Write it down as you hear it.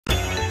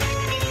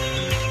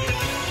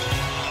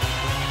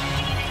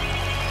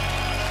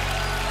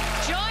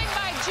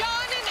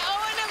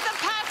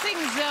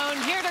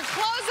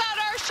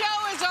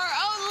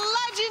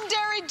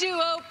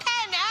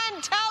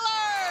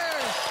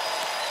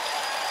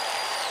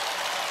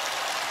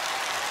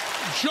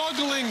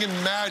juggling and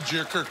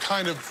magic are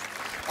kind of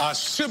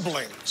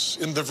siblings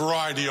in the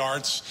variety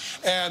arts,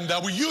 and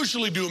we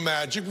usually do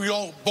magic. We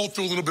all both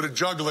do a little bit of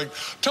juggling.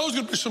 Teller's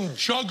going to do some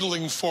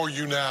juggling for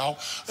you now.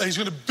 He's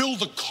going to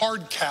build a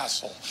card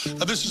castle.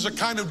 This is a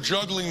kind of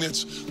juggling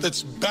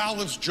that's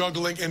balanced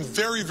juggling and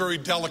very, very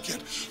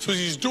delicate. So as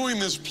he's doing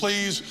this,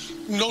 please,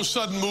 no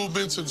sudden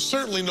movements and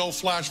certainly no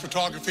flash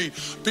photography.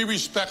 Be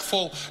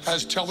respectful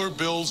as Teller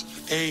builds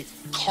a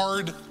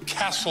card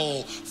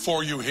castle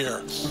for you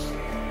here.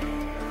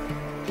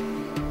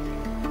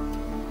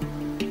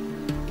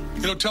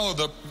 You know,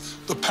 Teller,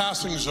 the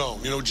passing zone,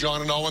 you know,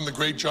 John and Owen, the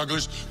great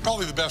jugglers,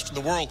 probably the best in the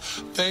world.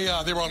 They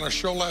were on our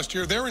show last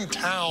year. They're in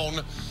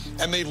town,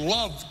 and they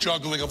love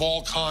juggling of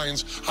all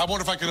kinds. I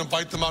wonder if I can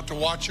invite them out to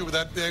watch you with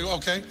that.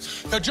 Okay?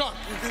 Now, John,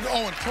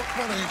 Owen,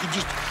 come on, you can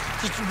just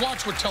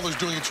watch what Teller's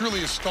doing. It's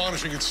really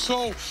astonishing. It's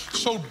so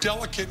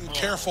delicate and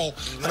careful,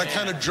 and a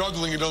kind of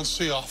juggling you don't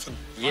see often.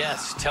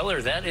 Yes,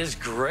 Teller, that is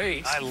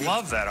great. I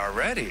love that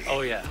already.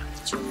 Oh, yeah.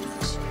 It's really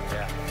nice.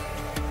 Yeah.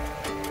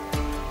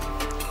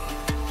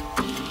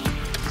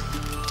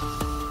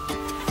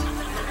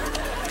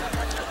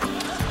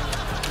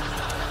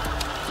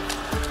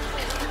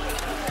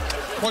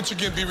 Once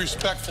again, be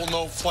respectful,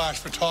 no flash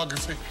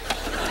photography.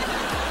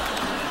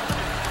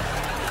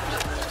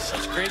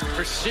 Such great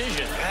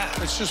precision.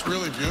 Yeah, it's just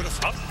really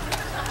beautiful. Up.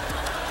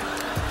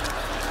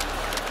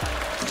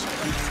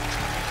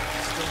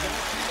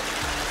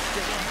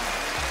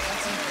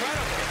 That's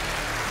incredible.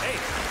 Hey,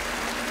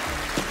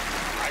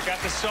 I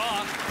got the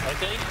saw, I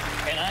think,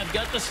 and I've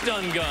got the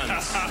stun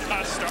guns.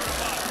 Start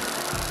off.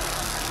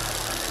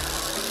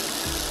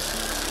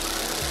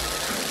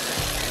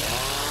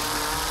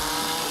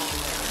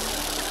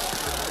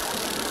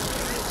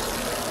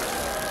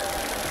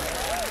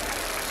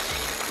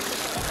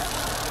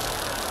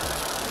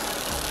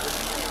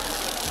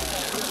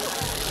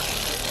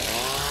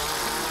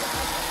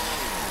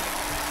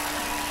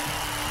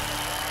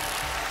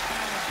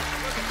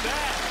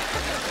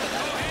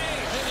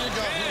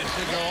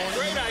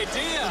 Great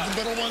idea. The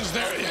middle one's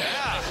there. Yeah.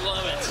 I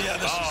love it. Yeah,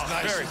 this is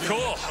nice. Very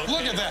cool.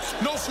 Look at that.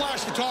 No flash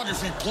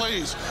photography,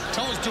 please.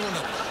 Teller's doing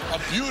a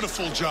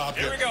beautiful job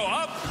Here we go.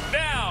 Up,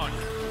 down.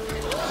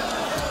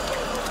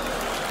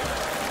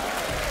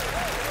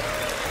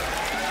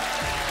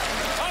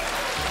 Up.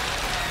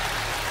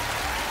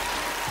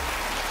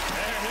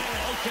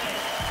 Okay,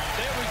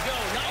 there we go.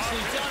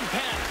 Nicely done,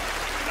 Penn.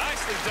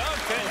 Nicely done,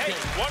 Penn. Okay.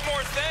 Hey, one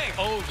more thing.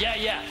 Oh,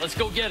 yeah. Let's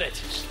go get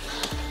it.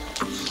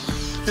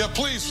 Yeah,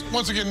 please,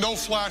 once again, no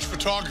flash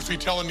photography.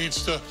 Teller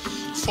needs to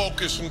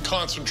focus and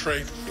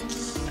concentrate.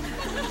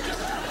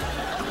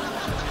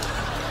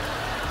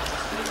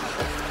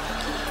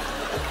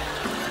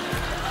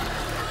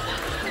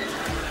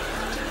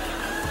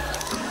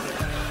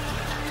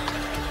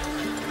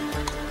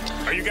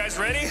 Are you guys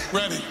ready?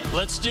 Ready.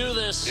 Let's do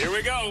this. Here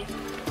we go.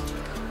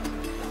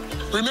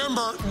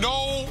 Remember,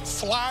 no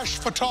flash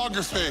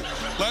photography.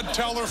 Let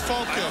Teller I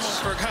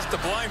focus. almost forgot the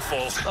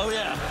blindfold. Oh,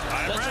 yeah.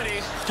 I'm That's ready.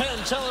 it. Penn,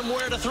 tell him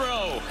where to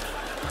throw.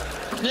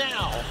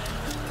 Now.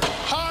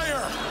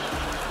 Higher.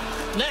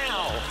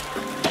 Now.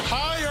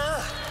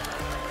 Higher.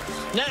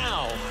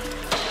 Now.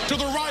 To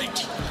the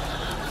right.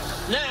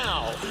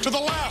 Now. To the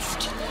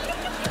left.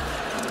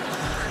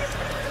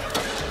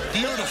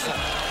 Beautiful.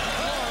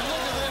 Oh,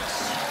 look at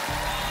this.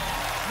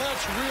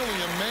 That's really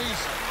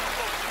amazing.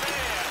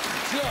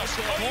 Just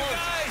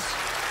gorgeous.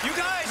 You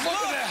guys, Look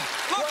look. at that.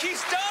 Look, he's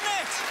done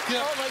it.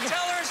 Yeah. Oh, my God.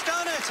 Teller's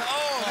done it.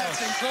 Oh,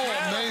 that's so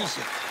incredible.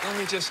 amazing. Let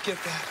me just get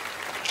that.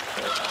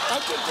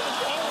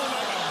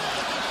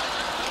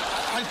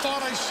 I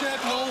thought I said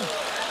no.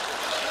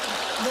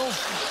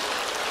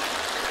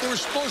 There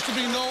was supposed to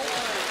be no.